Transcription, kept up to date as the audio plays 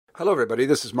Hello, everybody.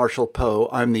 This is Marshall Poe.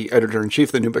 I'm the editor-in-chief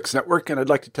of the New Books Network, and I'd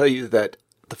like to tell you that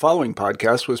the following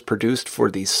podcast was produced for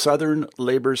the Southern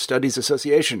Labor Studies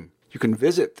Association. You can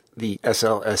visit the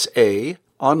SLSA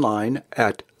online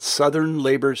at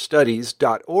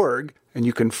southernlaborstudies.org, and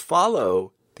you can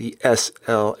follow the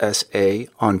SLSA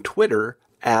on Twitter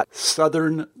at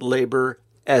Southern Labor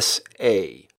SA.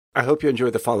 I hope you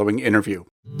enjoy the following interview.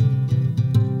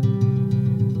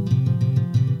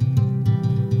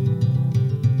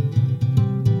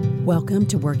 Welcome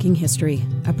to Working History,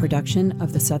 a production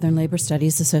of the Southern Labor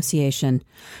Studies Association.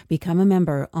 Become a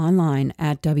member online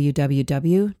at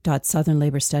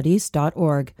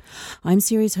www.southernlaborstudies.org. I'm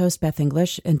series host Beth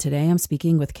English, and today I'm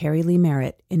speaking with Carrie Lee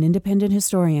Merritt, an independent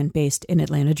historian based in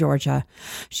Atlanta, Georgia.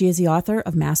 She is the author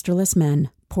of Masterless Men,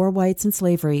 Poor Whites and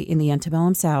Slavery in the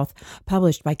Antebellum South,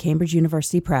 published by Cambridge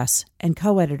University Press, and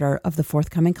co-editor of the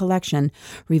forthcoming collection,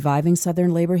 Reviving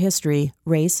Southern Labor History,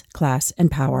 Race, Class, and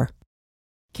Power.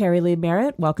 Carrie Lee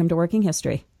Merritt, welcome to Working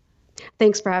History.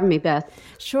 Thanks for having me, Beth.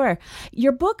 Sure.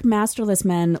 Your book, Masterless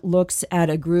Men, looks at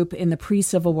a group in the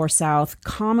pre-Civil War South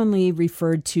commonly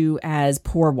referred to as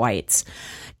poor whites.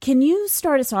 Can you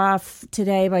start us off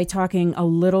today by talking a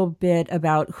little bit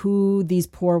about who these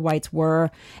poor whites were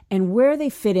and where they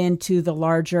fit into the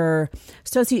larger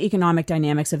socioeconomic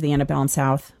dynamics of the antebellum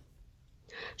South?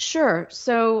 Sure.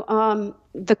 So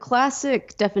the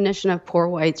classic definition of poor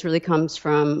whites really comes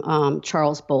from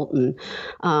Charles Bolton,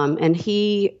 and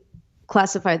he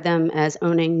classified them as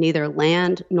owning neither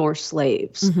land nor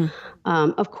slaves.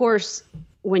 Mm-hmm. Of course,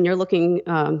 when you're looking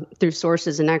through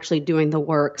sources and actually doing the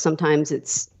work, sometimes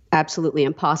it's absolutely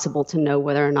impossible to know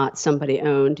whether or not somebody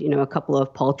owned, a couple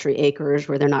of paltry acres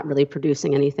where they're not really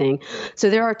producing anything. So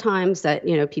there are times that,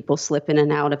 people slip in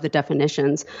and out of the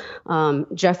definitions.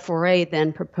 Jeff Foray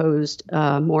then proposed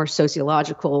a more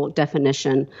sociological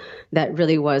definition that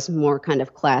really was more kind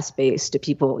of class-based. Do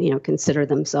people, consider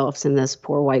themselves in this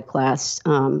poor white class?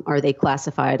 Are they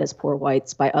classified as poor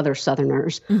whites by other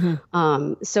Southerners?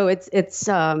 Mm-hmm. So it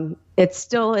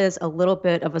still is a little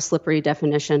bit of a slippery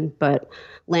definition, but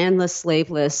landless,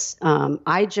 slaveless.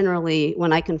 I generally,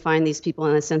 when I can find these people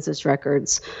in the census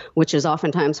records, which is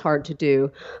oftentimes hard to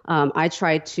do, I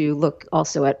try to look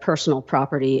also at personal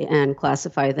property and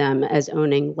classify them as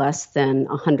owning less than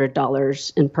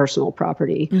 $100 in personal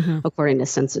property, mm-hmm. according to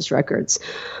census records.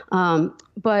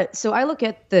 But so I look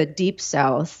at the Deep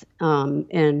South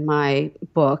in my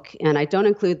book, and I don't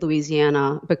include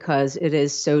Louisiana because it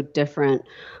is so different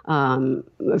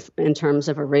in terms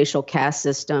of a racial caste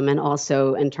system and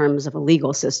also in terms of a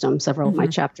legal system. Several mm-hmm. of my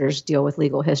chapters deal with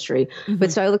legal history. Mm-hmm.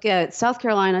 But so I look at South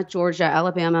Carolina, Georgia,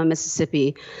 Alabama,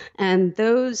 Mississippi, and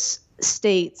those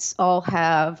states all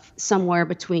have somewhere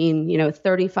between,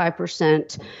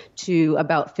 35% to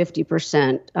about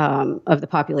 50% of the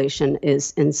population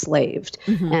is enslaved.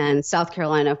 Mm-hmm. And South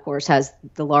Carolina, of course, has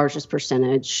the largest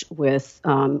percentage with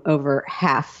over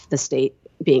half the state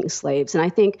being slaves. And I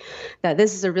think that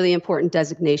this is a really important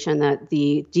designation, that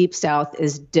the Deep South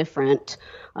is different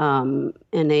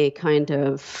in a kind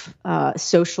of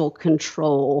social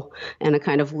control and a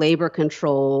kind of labor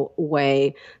control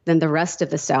way than the rest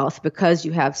of the South, because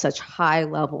you have such high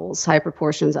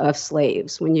proportions of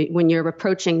slaves. When you're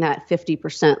approaching that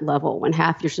 50% level, when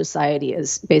half your society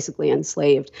is basically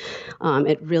enslaved,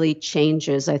 it really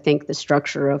changes, I think, the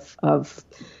structure of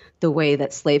the way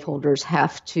that slaveholders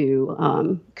have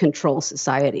to control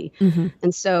society. Mm-hmm.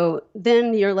 And so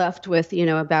then you're left with,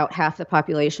 about half the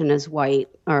population is white,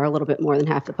 or a little bit more than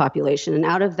half the population. And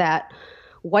out of that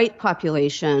white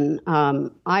population,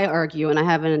 I argue, and I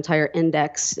have an entire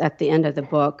index at the end of the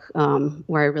book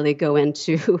where I really go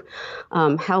into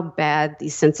how bad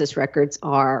these census records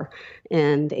are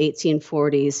in the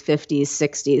 1840s, 50s,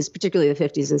 60s, particularly the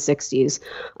 50s and 60s.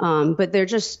 But they're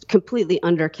just completely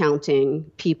undercounting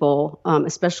people,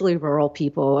 especially rural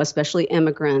people, especially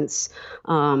immigrants,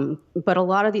 but a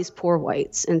lot of these poor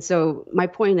whites. And so my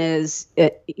point is,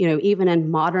 even in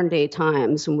modern day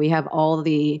times, when we have all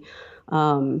the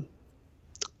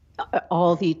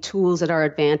tools at our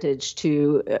advantage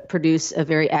to produce a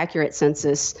very accurate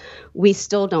census, we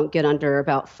still don't get under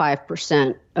about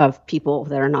 5% of people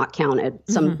that are not counted,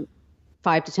 some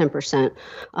 5 to 10%.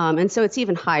 And so it's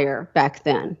even higher back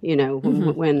then,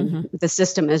 when the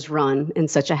system is run in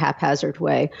such a haphazard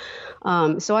way.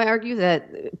 So I argue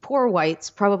that poor whites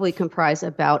probably comprise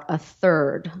about a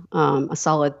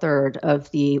solid third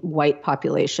of the white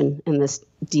population in this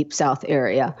Deep South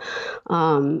area.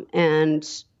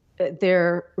 And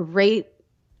their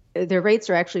rates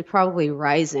are actually probably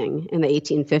rising in the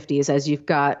 1850s as you've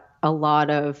got a lot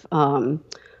of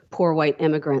poor white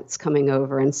immigrants coming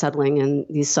over and settling in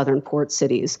these southern port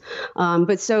cities.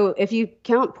 But so if you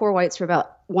count poor whites for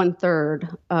about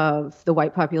 1/3 of the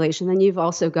white population, then you've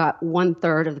also got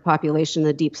 1/3 of the population in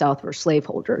the Deep South were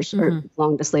slaveholders or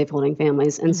belonged to slaveholding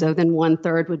families. And so then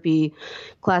 1/3 would be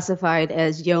classified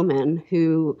as yeomen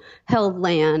who held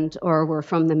land or were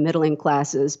from the middling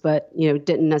classes, but,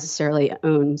 didn't necessarily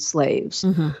own slaves.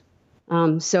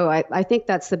 So I think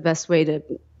that's the best way to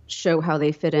show how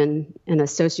they fit in a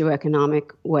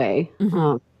socioeconomic way.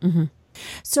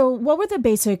 So what were the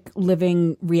basic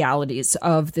living realities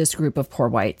of this group of poor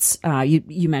whites?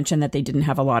 You mentioned that they didn't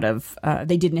have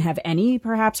they didn't have any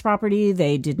perhaps property.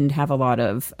 They didn't have a lot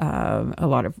of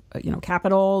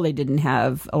capital. They didn't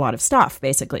have a lot of stuff,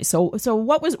 basically. So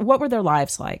what were their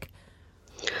lives like?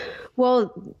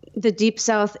 Well, the Deep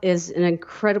South is an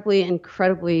incredibly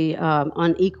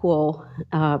unequal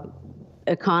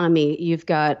economy. You've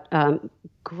got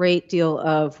great deal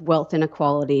of wealth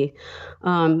inequality.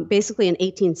 Basically, in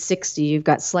 1860, you've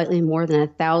got slightly more than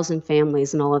 1,000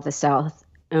 families in all of the South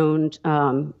owned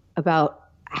about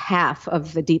half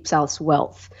of the Deep South's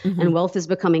wealth. And wealth is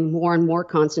becoming more and more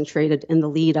concentrated in the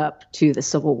lead up to the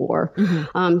Civil War.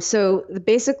 So the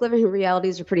basic living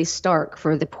realities are pretty stark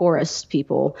for the poorest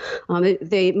people.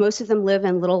 Most of them live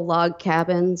in little log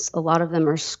cabins. A lot of them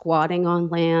are squatting on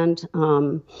land,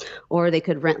 or they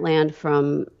could rent land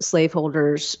from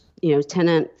slaveholders,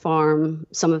 tenant farm.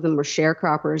 Some of them were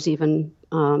sharecroppers even.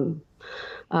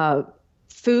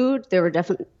 Food, there were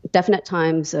definite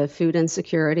times of food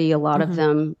insecurity. A lot of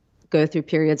them go through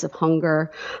periods of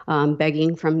hunger,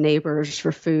 begging from neighbors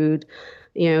for food.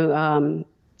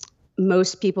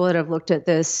 Most people that have looked at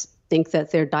this think that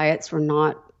their diets were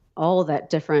not all that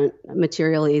different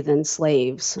materially than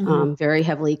slaves. Very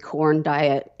heavily corn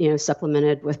diet,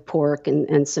 supplemented with pork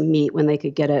and some meat when they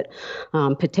could get it,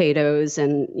 potatoes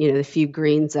and, the few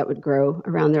greens that would grow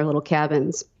around their little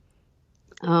cabins.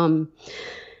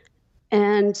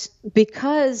 And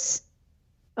because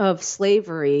of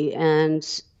slavery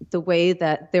and the way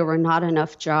that there were not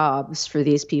enough jobs for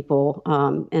these people,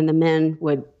 and the men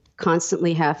would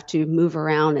constantly have to move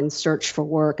around and search for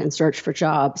work and search for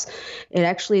jobs, it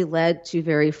actually led to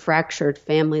very fractured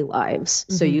family lives.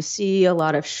 So you see a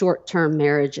lot of short-term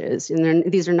marriages,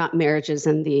 and these are not marriages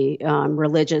in the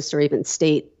religious or even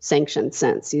state-sanctioned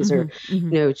sense. These are,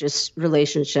 just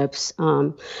relationships,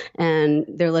 and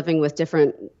they're living with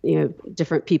different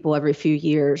people every few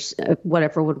years,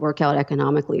 whatever would work out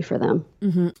economically for them.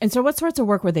 And so what sorts of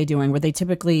work were they doing? Were they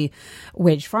typically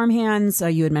wage farmhands?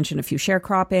 You had mentioned a few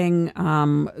sharecropping.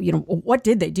 What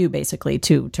did they do basically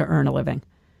to earn a living?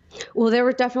 Well, there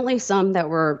were definitely some that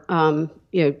were,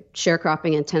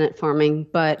 sharecropping and tenant farming,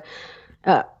 but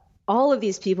all of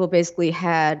these people basically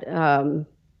had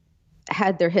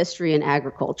their history in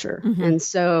agriculture. And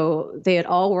so they had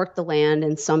all worked the land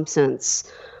in some sense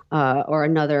or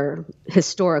another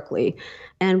historically.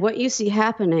 And what you see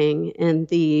happening in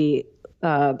the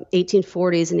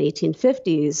 1840s and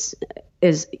 1850s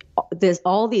is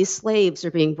all these slaves are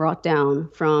being brought down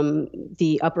from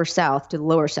the upper South to the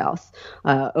lower South.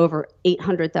 Over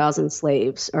 800,000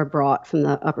 slaves are brought from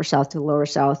the upper South to the lower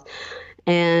South.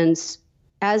 And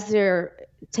as they're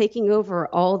taking over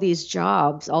all these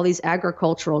jobs, all these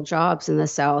agricultural jobs in the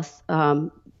South,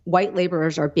 white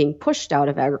laborers are being pushed out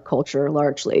of agriculture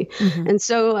largely. And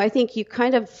so I think you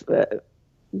kind of,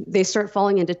 they start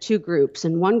falling into two groups.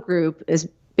 And one group is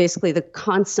basically the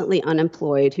constantly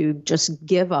unemployed who just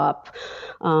give up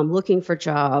looking for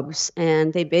jobs,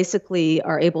 and they basically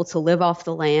are able to live off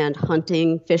the land,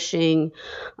 hunting, fishing,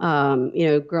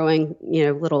 growing,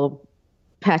 little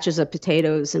patches of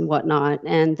potatoes and whatnot.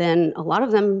 And then a lot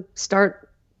of them start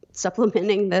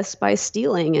supplementing this by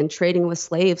stealing and trading with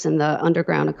slaves in the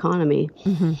underground economy.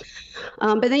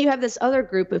 But then you have this other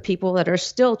group of people that are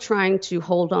still trying to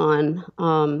hold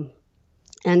on,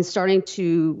 and starting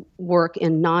to work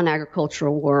in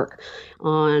non-agricultural work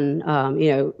on,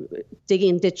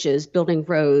 digging ditches, building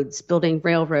roads, building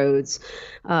railroads,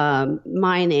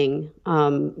 mining,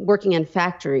 working in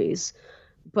factories.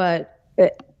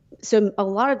 So a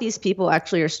lot of these people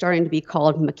actually are starting to be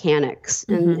called mechanics.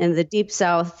 And in the Deep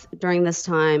South during this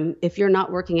time, if you're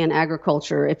not working in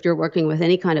agriculture, if you're working with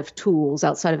any kind of tools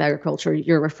outside of agriculture,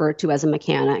 you're referred to as a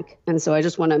mechanic. And so I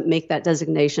just want to make that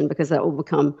designation because that will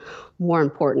become more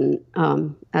important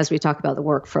as we talk about the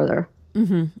work further.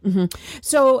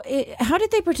 So how did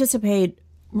they participate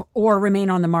or remain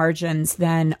on the margins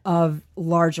then of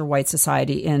larger white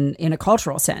society in a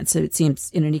cultural sense. It seems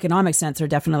in an economic sense, they're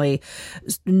definitely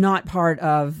not part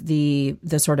of the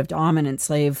sort of dominant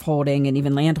slave holding and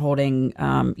even land holding,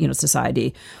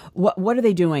 society. What are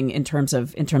they doing in terms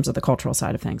of the cultural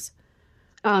side of things?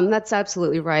 That's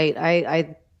absolutely right.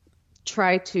 I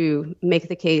try to make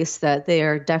the case that they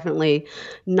are definitely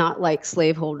not like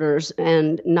slaveholders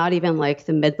and not even like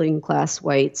the middling class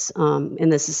whites in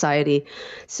the society.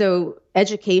 So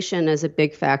education is a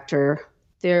big factor.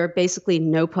 There are basically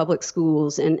no public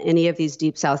schools in any of these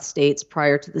Deep South states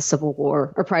prior to the Civil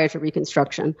War or prior to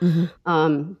Reconstruction.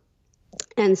 Mm-hmm.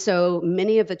 And so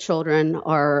many of the children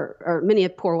many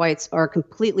of poor whites are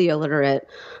completely illiterate.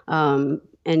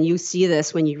 And you see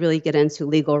this when you really get into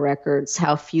legal records,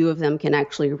 how few of them can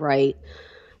actually write.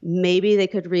 Maybe they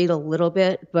could read a little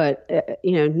bit, but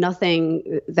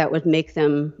nothing that would make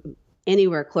them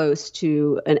anywhere close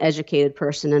to an educated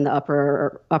person in the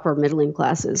upper middling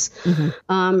classes.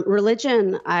 Mm-hmm.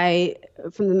 Religion,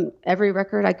 from every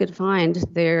record I could find,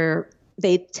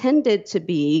 they tended to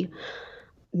be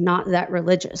not that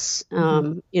religious.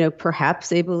 Perhaps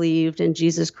they believed in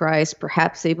Jesus Christ,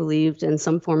 perhaps they believed in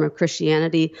some form of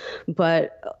Christianity,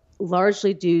 but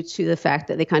largely due to the fact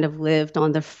that they kind of lived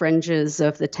on the fringes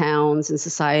of the towns and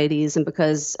societies, and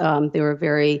because they were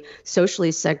very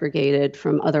socially segregated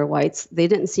from other whites, they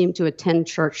didn't seem to attend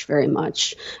church very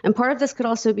much. And part of this could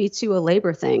also be, too, a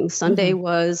labor thing. Sunday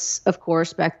was, of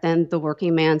course, back then, the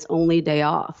working man's only day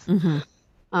off. Mm-hmm.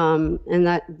 And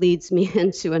that leads me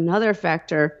into another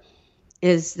factor,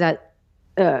 is that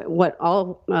what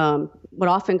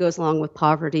often goes along with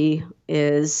poverty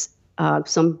is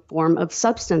some form of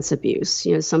substance abuse,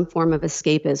 some form of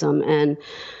escapism. And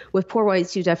with poor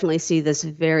whites, you definitely see this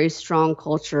very strong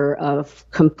culture of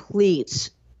complete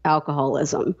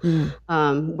alcoholism,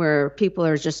 where people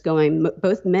are just going,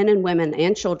 both men and women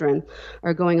and children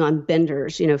are going on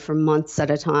benders, for months at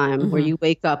a time, where you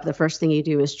wake up, the first thing you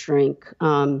do is drink.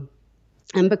 And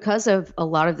because of a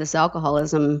lot of this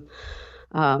alcoholism,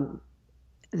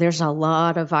 there's a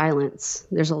lot of violence.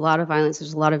 There's a lot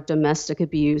of domestic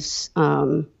abuse.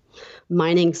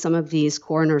 Mining some of these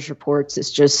coroner's reports is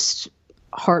just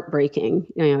heartbreaking,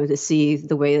 to see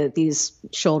the way that these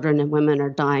children and women are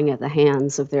dying at the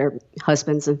hands of their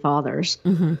husbands and fathers.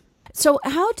 Mm-hmm. So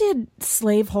how did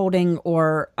slaveholding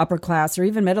or upper class or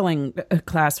even middling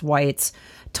class whites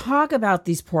talk about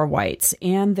these poor whites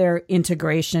and their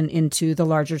integration into the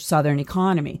larger Southern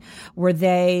economy? Were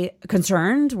they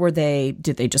concerned?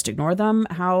 Did they just ignore them?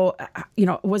 How,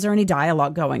 was there any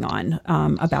dialogue going on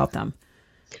about them?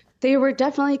 They were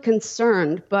definitely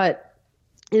concerned, but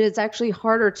it is actually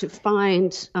harder to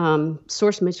find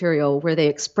source material where they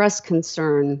express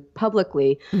concern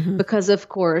publicly, because, of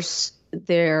course,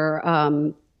 their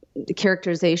the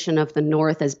characterization of the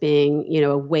North as being,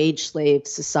 a wage slave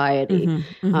society,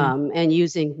 and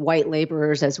using white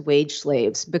laborers as wage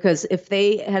slaves. Because if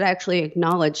they had actually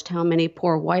acknowledged how many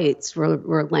poor whites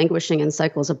were languishing in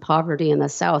cycles of poverty in the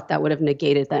South, that would have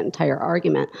negated that entire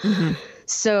argument.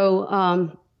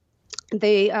 So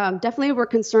they definitely were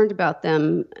concerned about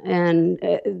them, and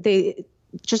they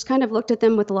just kind of looked at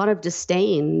them with a lot of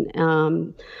disdain.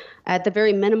 At the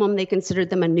very minimum, they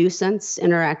considered them a nuisance,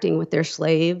 interacting with their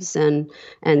slaves and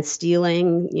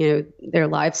stealing, their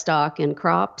livestock and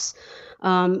crops.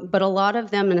 But a lot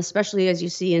of them, and especially as you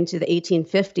see into the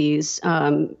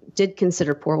 1850s, did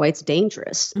consider poor whites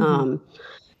dangerous.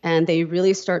 And they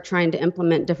really start trying to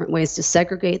implement different ways to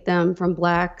segregate them from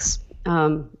blacks.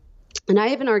 And I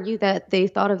even argue that they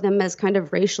thought of them as kind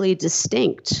of racially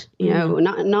distinct,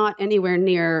 not anywhere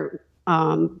near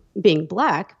being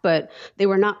black, but they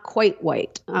were not quite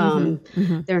white.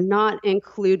 They're not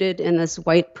included in this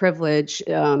white privilege.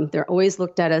 They're always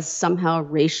looked at as somehow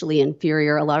racially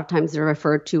inferior. A lot of times they're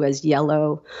referred to as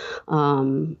yellow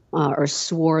or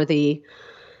swarthy.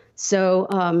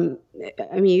 So,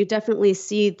 you definitely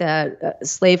see that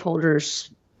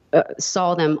slaveholders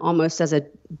saw them almost as a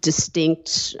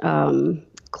distinct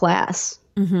class.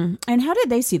 And how did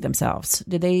they see themselves?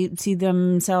 Did they see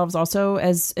themselves also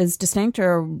as distinct,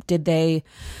 or did they,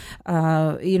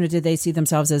 did they see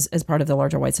themselves as part of the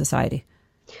larger white society?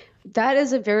 That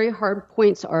is a very hard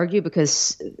point to argue,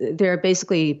 because there are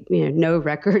basically, no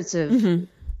records of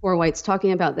poor whites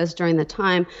talking about this during the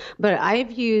time, but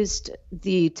I've used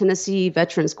the Tennessee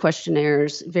Veterans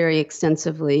Questionnaires very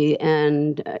extensively,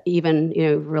 and even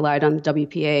relied on the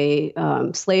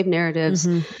WPA slave narratives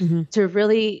to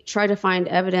really try to find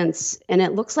evidence. And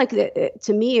it looks like,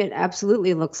 to me, it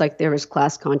absolutely looks like there was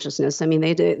class consciousness. I mean,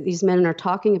 these men are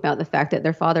talking about the fact that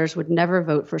their fathers would never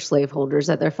vote for slaveholders,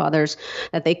 that their fathers,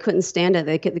 that they couldn't stand it,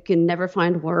 they could never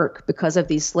find work because of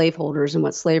these slaveholders and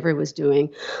what slavery was doing.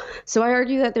 So I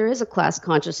argue that there is a class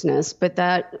consciousness, but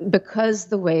that because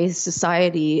the way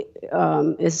society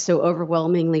is so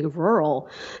overwhelmingly rural,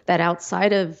 that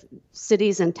outside of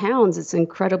cities and towns, it's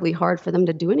incredibly hard for them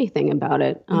to do anything about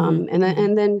it.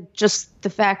 And then just the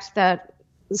fact that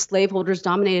slaveholders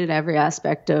dominated every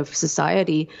aspect of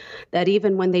society, that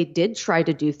even when they did try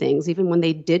to do things, even when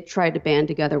they did try to band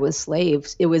together with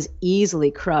slaves, it was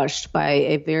easily crushed by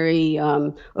a very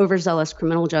overzealous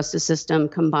criminal justice system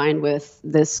combined with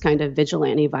this kind of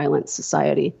vigilante violence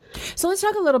society. So let's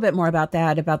talk a little bit more about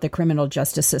that, about the criminal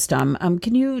justice system.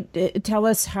 Can you tell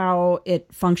us how it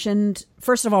functioned,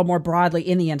 first of all, more broadly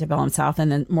in the antebellum South,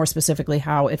 and then more specifically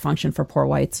how it functioned for poor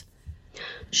whites?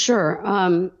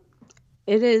 Sure.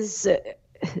 It is,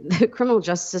 the criminal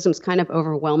justice system is kind of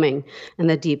overwhelming in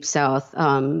the Deep South.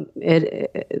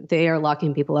 They are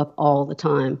locking people up all the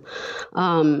time.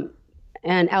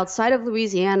 And outside of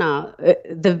Louisiana,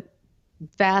 the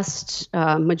vast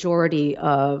majority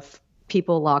of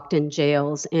people locked in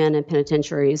jails and in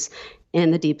penitentiaries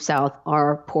in the Deep South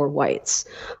are poor whites.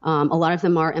 A lot of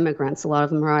them are immigrants. A lot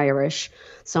of them are Irish,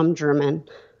 some German.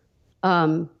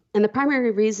 And the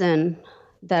primary reason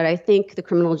that I think the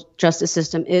criminal justice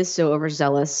system is so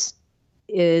overzealous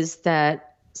is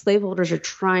that slaveholders are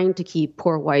trying to keep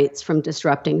poor whites from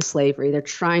disrupting slavery. They're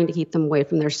trying to keep them away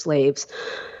from their slaves.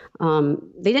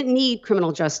 They didn't need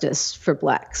criminal justice for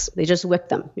blacks. They just whipped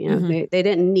them. They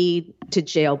didn't need to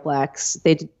jail blacks.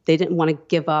 They didn't want to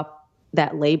give up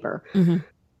that labor.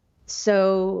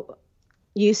 So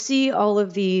you see all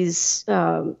of these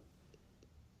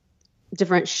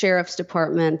different sheriff's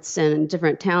departments and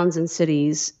different towns and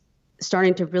cities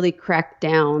starting to really crack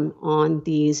down on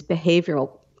these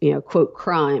behavioral, quote,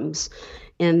 crimes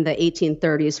in the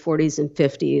 1830s, 40s, and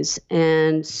 50s.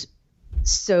 And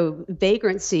so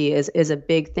vagrancy is a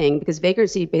big thing, because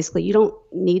vagrancy, basically, you don't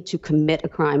need to commit a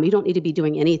crime. You don't need to be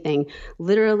doing anything.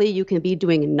 Literally, you can be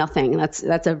doing nothing. That's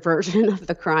a version of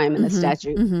the crime in the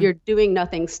statute. You're doing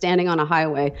nothing, standing on a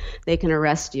highway, they can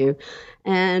arrest you.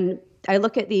 And I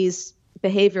look at these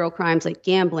behavioral crimes like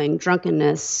gambling,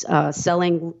 drunkenness,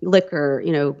 selling liquor,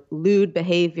 lewd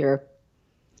behavior.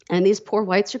 And these poor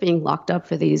whites are being locked up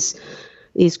for these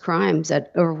crimes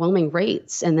at overwhelming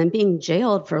rates and then being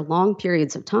jailed for long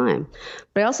periods of time.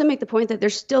 But I also make the point that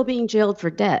they're still being jailed for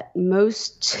debt.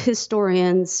 Most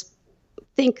historians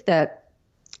think that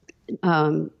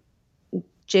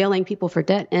jailing people for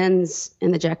debt ends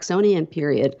in the Jacksonian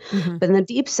period. But in the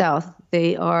Deep South,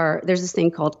 there's this thing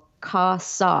called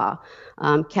CASA,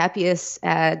 capias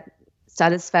ad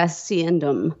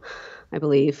satisfaciendum, I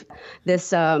believe.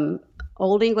 This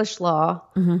Old English law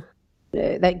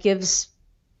that gives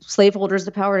slaveholders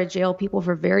the power to jail people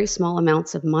for very small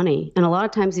amounts of money. And a lot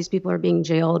of times these people are being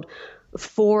jailed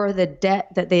for the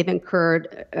debt that they've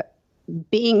incurred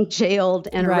being jailed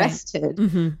and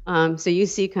arrested. So you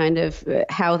see kind of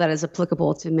how that is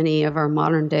applicable to many of our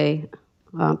modern day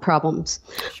problems.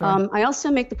 I also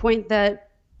make the point that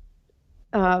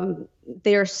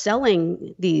they are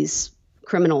selling these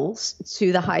criminals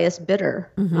to the highest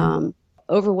bidder,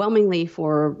 overwhelmingly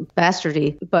for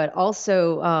bastardy, but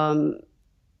also,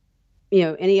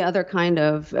 any other kind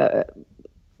of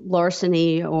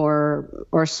larceny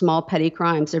or small petty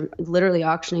crimes. They're literally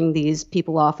auctioning these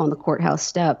people off on the courthouse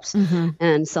steps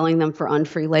and selling them for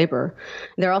unfree labor.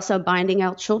 They're also binding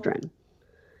out children.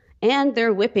 And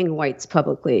they're whipping whites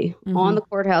publicly on the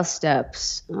courthouse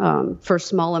steps for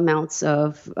small amounts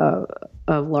of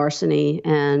larceny.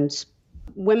 And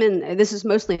women, this is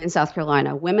mostly in South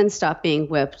Carolina, women stopped being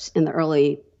whipped in the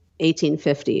early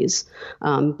 1850s,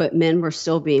 but white men were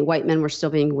still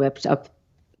being whipped up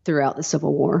throughout the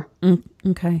Civil War.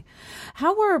 Okay.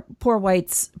 How were poor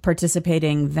whites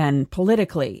participating then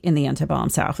politically in the antebellum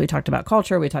South? We talked about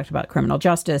culture, we talked about criminal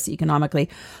justice, economically.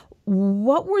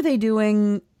 What were they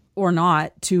doing or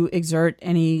not to exert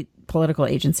any political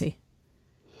agency?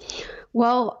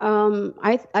 Well,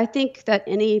 I think that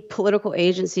any political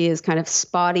agency is kind of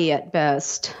spotty at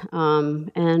best,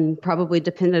 and probably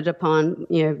dependent upon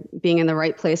being in the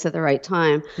right place at the right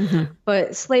time.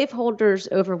 But slaveholders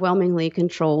overwhelmingly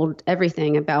controlled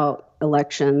everything about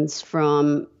elections,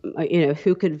 from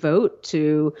who could vote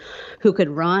to who could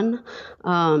run.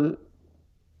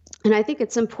 And I think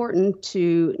it's important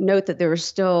to note that there were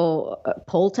still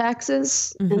poll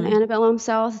taxes in the antebellum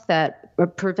South that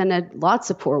prevented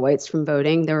lots of poor whites from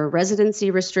voting. There were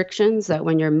residency restrictions that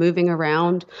when you're moving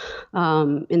around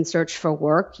in search for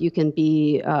work, you can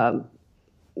be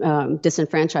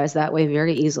disenfranchised that way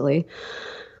very easily.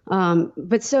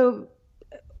 But so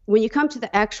when you come to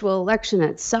the actual election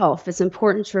itself, it's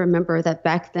important to remember that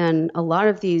back then, a lot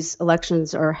of these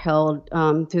elections are held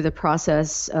through the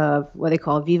process of what they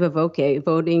call viva voce,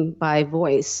 voting by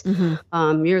voice.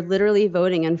 You're literally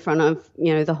voting in front of,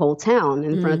 the whole town,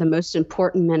 in front of the most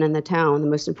important men in the town, the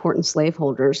most important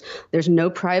slaveholders. There's no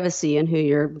privacy in who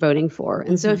you're voting for.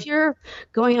 And so if you're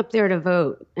going up there to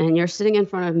vote and you're sitting in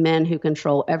front of men who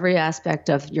control every aspect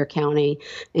of your county,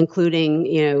 including,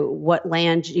 what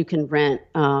land you can rent,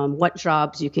 what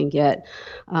jobs you can get.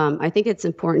 I think it's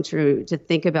important to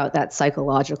think about that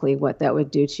psychologically, what that would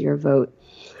do to your vote.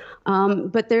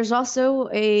 But there's also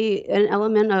an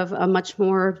element of a much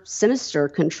more sinister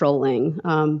controlling,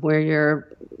 where you're,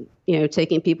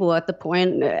 taking people at the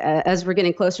point, as we're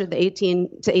getting closer to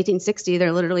 1860,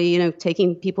 they're literally,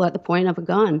 taking people at the point of a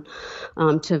gun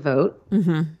to vote.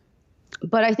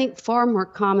 But I think far more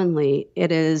commonly,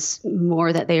 it is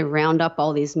more that they round up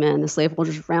all these men, the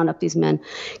slaveholders round up these men,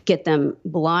 get them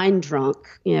blind drunk,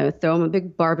 throw them a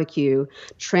big barbecue,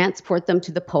 transport them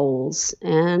to the polls.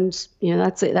 And,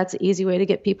 that's an easy way to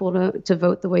get people to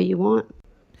vote the way you want.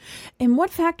 And what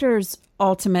factors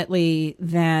ultimately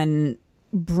then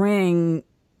bring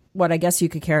what I guess you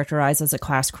could characterize as a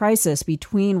class crisis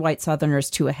between white Southerners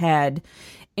to a head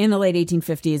in the late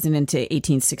 1850s and into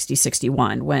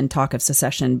 1860-61, when talk of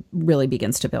secession really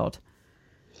begins to build?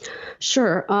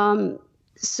 Sure.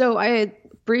 So I had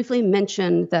briefly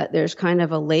mentioned that there's kind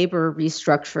of a labor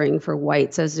restructuring for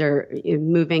whites as they're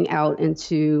moving out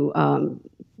into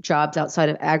jobs outside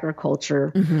of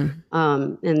agriculture in the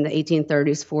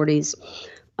 1830s,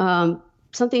 40s.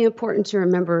 Something important to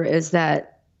remember is that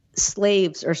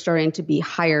slaves are starting to be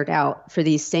hired out for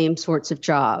these same sorts of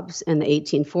jobs in the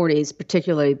 1840s,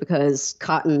 particularly because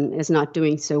cotton is not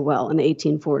doing so well in the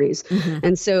 1840s.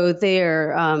 And so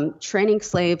they're training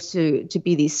slaves to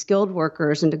be these skilled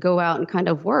workers and to go out and kind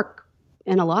of work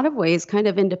in a lot of ways kind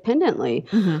of independently.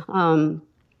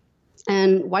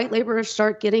 And white laborers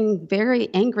start getting very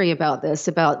angry about this,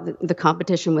 about the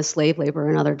competition with slave labor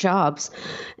and other jobs.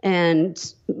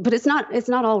 But it's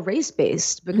not all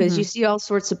race-based, because you see all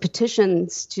sorts of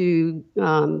petitions to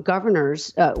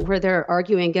governors where they're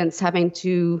arguing against having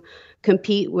to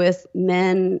compete with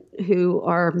men who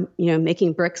are,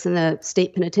 making bricks in the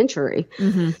state penitentiary.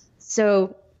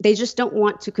 So they just don't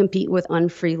want to compete with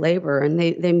unfree labor, and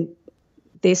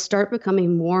they start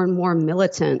becoming more and more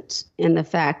militant in the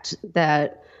fact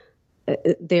that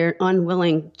they're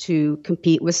unwilling to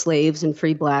compete with slaves and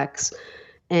free blacks,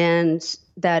 and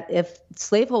that if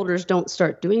slaveholders don't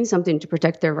start doing something to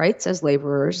protect their rights as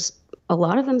laborers, a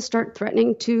lot of them start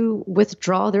threatening to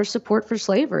withdraw their support for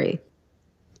slavery.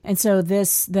 And so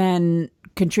this then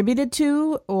contributed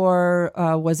to, or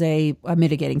was a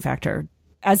mitigating factor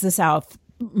as the South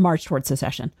marched towards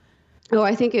secession? Oh,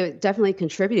 I think it definitely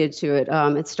contributed to it.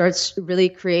 It starts really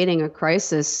creating a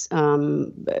crisis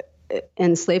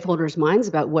in slaveholders' minds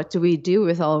about what do we do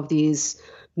with all of these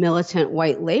militant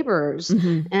white laborers.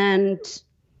 And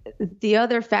the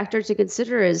other factor to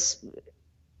consider is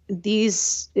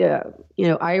these,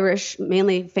 Irish,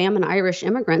 mainly famine Irish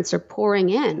immigrants are pouring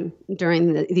in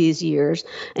during these years.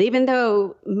 And even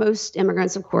though most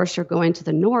immigrants, of course, are going to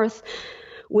the North,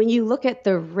 when you look at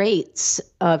the rates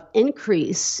of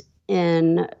increase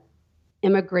in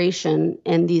immigration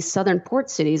in these southern port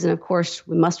cities, and of course,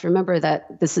 we must remember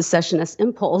that the secessionist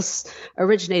impulse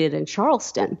originated in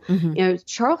Charleston.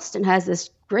 Charleston has this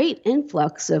great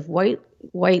influx of white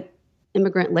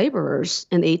immigrant laborers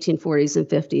in the 1840s and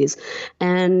 50s,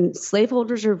 and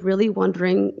slaveholders are really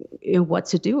wondering what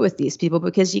to do with these people,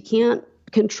 because you can't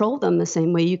control them the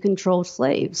same way you control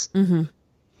slaves.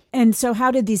 And so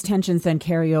how did these tensions then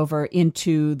carry over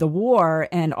into the war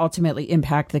and ultimately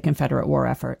impact the Confederate war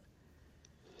effort?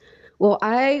 Well,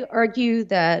 I argue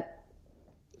that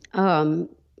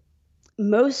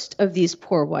most of these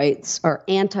poor whites are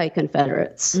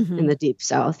anti-Confederates in the Deep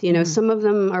South. Some of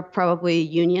them are probably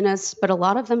Unionists, but a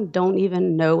lot of them don't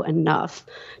even know enough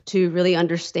to really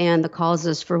understand the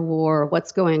causes for war,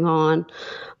 what's going on.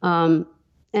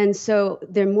 And so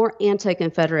they're more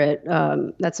anti-Confederate.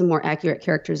 That's a more accurate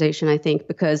characterization, I think,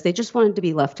 because they just wanted to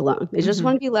be left alone. They just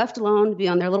wanted to be left alone, to be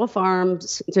on their little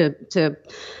farms, to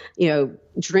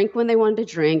drink when they wanted to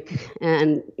drink,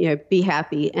 and be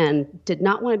happy, and did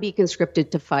not want to be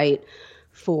conscripted to fight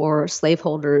for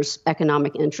slaveholders'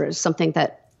 economic interests, something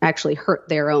that actually hurt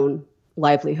their own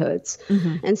livelihoods.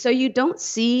 And so you don't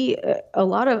see a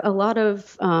lot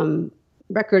of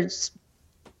records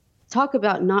talk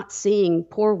about not seeing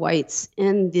poor whites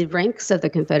in the ranks of the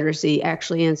Confederacy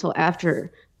actually until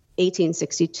after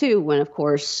 1862, when, of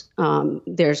course,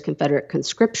 there's Confederate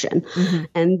conscription.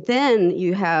 And then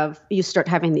you start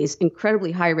having these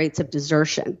incredibly high rates of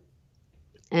desertion.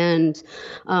 And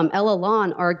Ella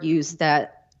Lawn argues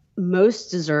that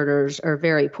most deserters are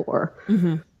very poor.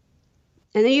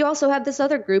 And then you also have this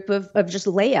other group of just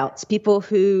layouts, people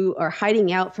who are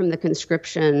hiding out from the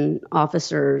conscription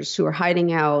officers, who are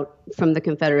hiding out from the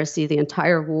Confederacy the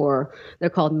entire war. They're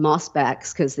called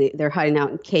mossbacks because they're hiding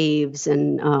out in caves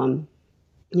and,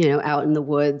 out in the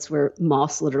woods where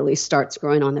moss literally starts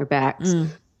growing on their backs.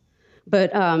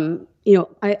 But,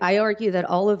 I argue that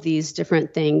all of these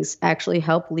different things actually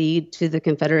help lead to the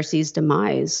Confederacy's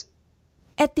demise.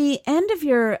 At the end of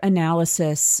your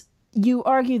analysis, you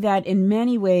argue that in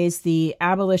many ways the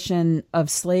abolition of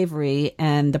slavery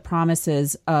and the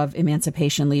promises of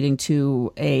emancipation lead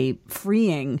to a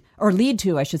freeing of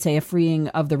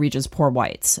the region's poor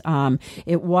whites.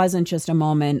 It wasn't just a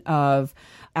moment of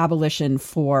abolition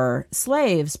for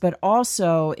slaves, but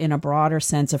also in a broader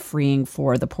sense of freeing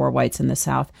for the poor whites in the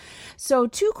South. So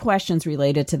 2 questions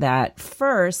related to that.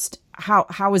 First,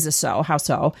 how is this so? How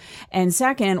so? And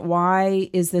second, why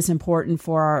is this important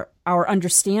for our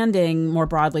understanding more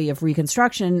broadly of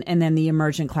Reconstruction and then the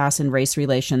emergent class and race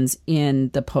relations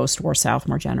in the post-war South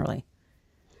more generally?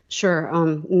 Sure.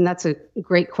 And that's a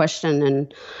great question.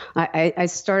 And I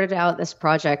started out this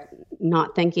project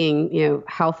not thinking,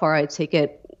 how far I'd take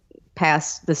it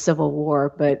past the Civil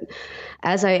War. But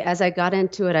as I got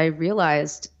into it, I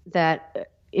realized that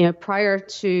prior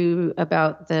to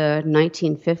about the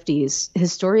 1950s,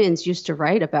 historians used to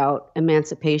write about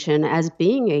emancipation as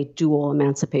being a dual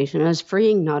emancipation, as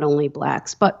freeing not only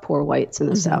blacks but poor whites in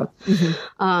the South.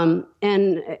 And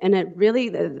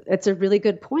it's a really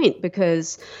good point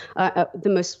because the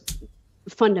most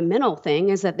fundamental thing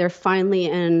is that they're finally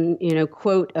in,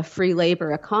 quote, a free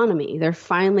labor economy. They're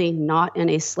finally not in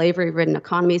a slavery-ridden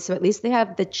economy, so at least they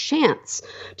have the chance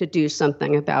to do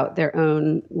something about their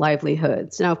own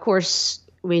livelihoods. Now, of course,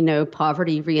 we know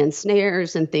poverty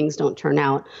re-ensnares and things don't turn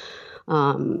out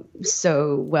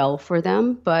so well for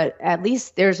them, but at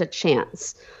least there's a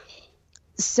chance.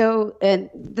 So,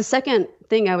 and the second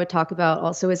thing I would talk about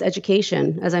also is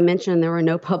education. As I mentioned, there were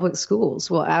no public schools.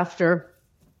 Well, after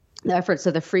the efforts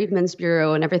of the Freedmen's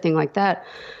Bureau and everything like that,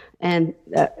 and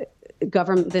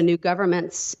the new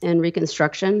governments in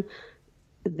Reconstruction,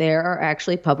 there are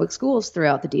actually public schools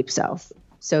throughout the Deep South.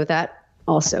 So that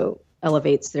also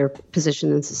elevates their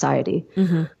position in society.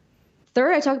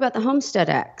 Third, I talk about the Homestead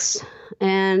Acts.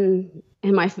 And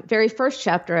in my very first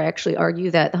chapter, I actually argue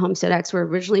that the Homestead Acts were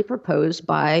originally proposed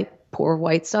by poor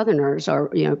white Southerners or,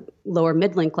 lower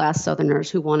middling class Southerners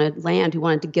who wanted land, who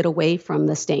wanted to get away from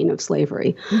the stain of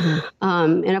slavery.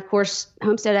 And of course,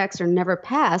 Homestead Acts are never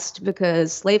passed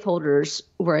because slaveholders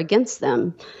were against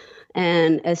them.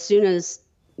 And as soon as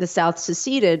the South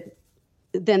seceded,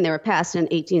 then they were passed in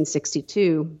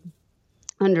 1862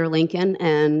 under Lincoln,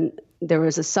 and there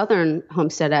was a Southern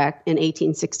Homestead Act in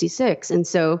 1866. And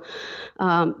so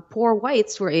poor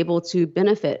whites were able to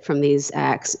benefit from these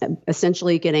acts,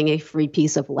 essentially getting a free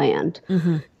piece of land.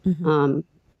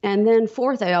 And then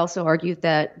fourth, I also argued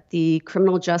that the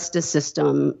criminal justice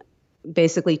system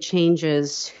basically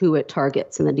changes who it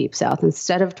targets in the Deep South.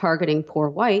 Instead of targeting poor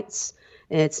whites,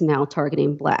 it's now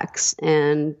targeting blacks.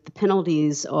 And the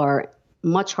penalties are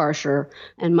much harsher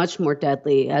and much more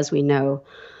deadly, as we know.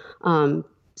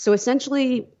 So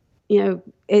essentially,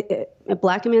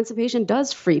 black emancipation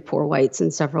does free poor whites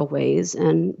in several ways,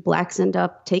 and blacks end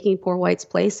up taking poor whites'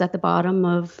 place at the bottom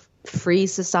of free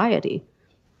society.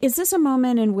 Is this a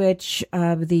moment in which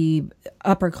the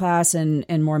upper class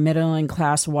and more middle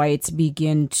class whites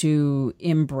begin to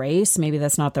embrace, maybe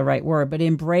that's not the right word, but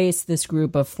embrace this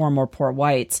group of former poor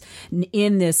whites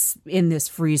in this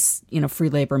free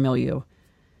labor milieu?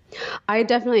 I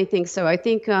definitely think so. I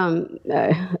think,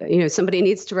 somebody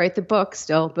needs to write the book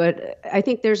still, but I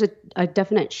think there's a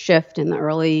definite shift in the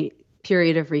early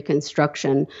period of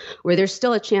Reconstruction where there's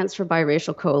still a chance for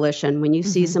biracial coalition. When you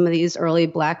see some of these early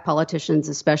black politicians,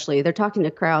 especially, they're talking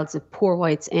to crowds of poor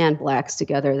whites and blacks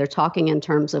together. They're talking in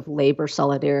terms of labor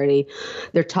solidarity.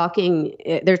 They're talking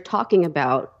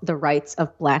about the rights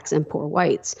of blacks and poor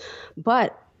whites.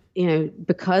 But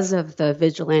because of the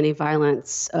vigilante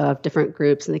violence of different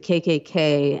groups and the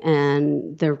KKK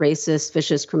and the racist,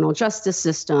 vicious criminal justice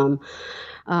system,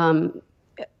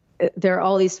 there are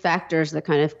all these factors that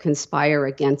kind of conspire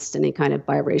against any kind of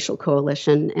biracial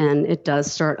coalition, and it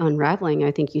does start unraveling.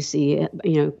 I think you see,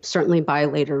 certainly by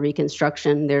later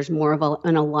Reconstruction, there's more of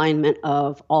an alignment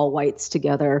of all whites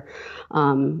together,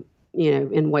 in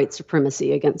white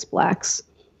supremacy against blacks.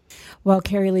 Well,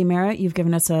 Carrie Lee Merritt, you've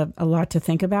given us a lot to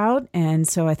think about, and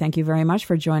so I thank you very much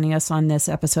for joining us on this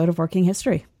episode of Working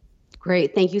History.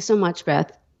 Great. Thank you so much,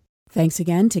 Beth. Thanks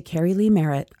again to Carrie Lee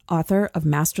Merritt, author of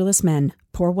Masterless Men,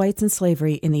 Poor Whites and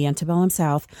Slavery in the Antebellum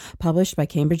South, published by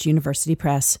Cambridge University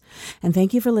Press. And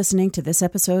thank you for listening to this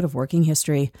episode of Working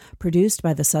History, produced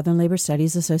by the Southern Labor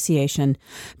Studies Association.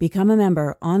 Become a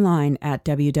member online at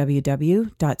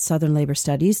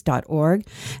www.southernlaborstudies.org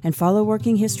and follow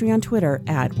Working History on Twitter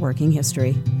at Working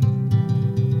History.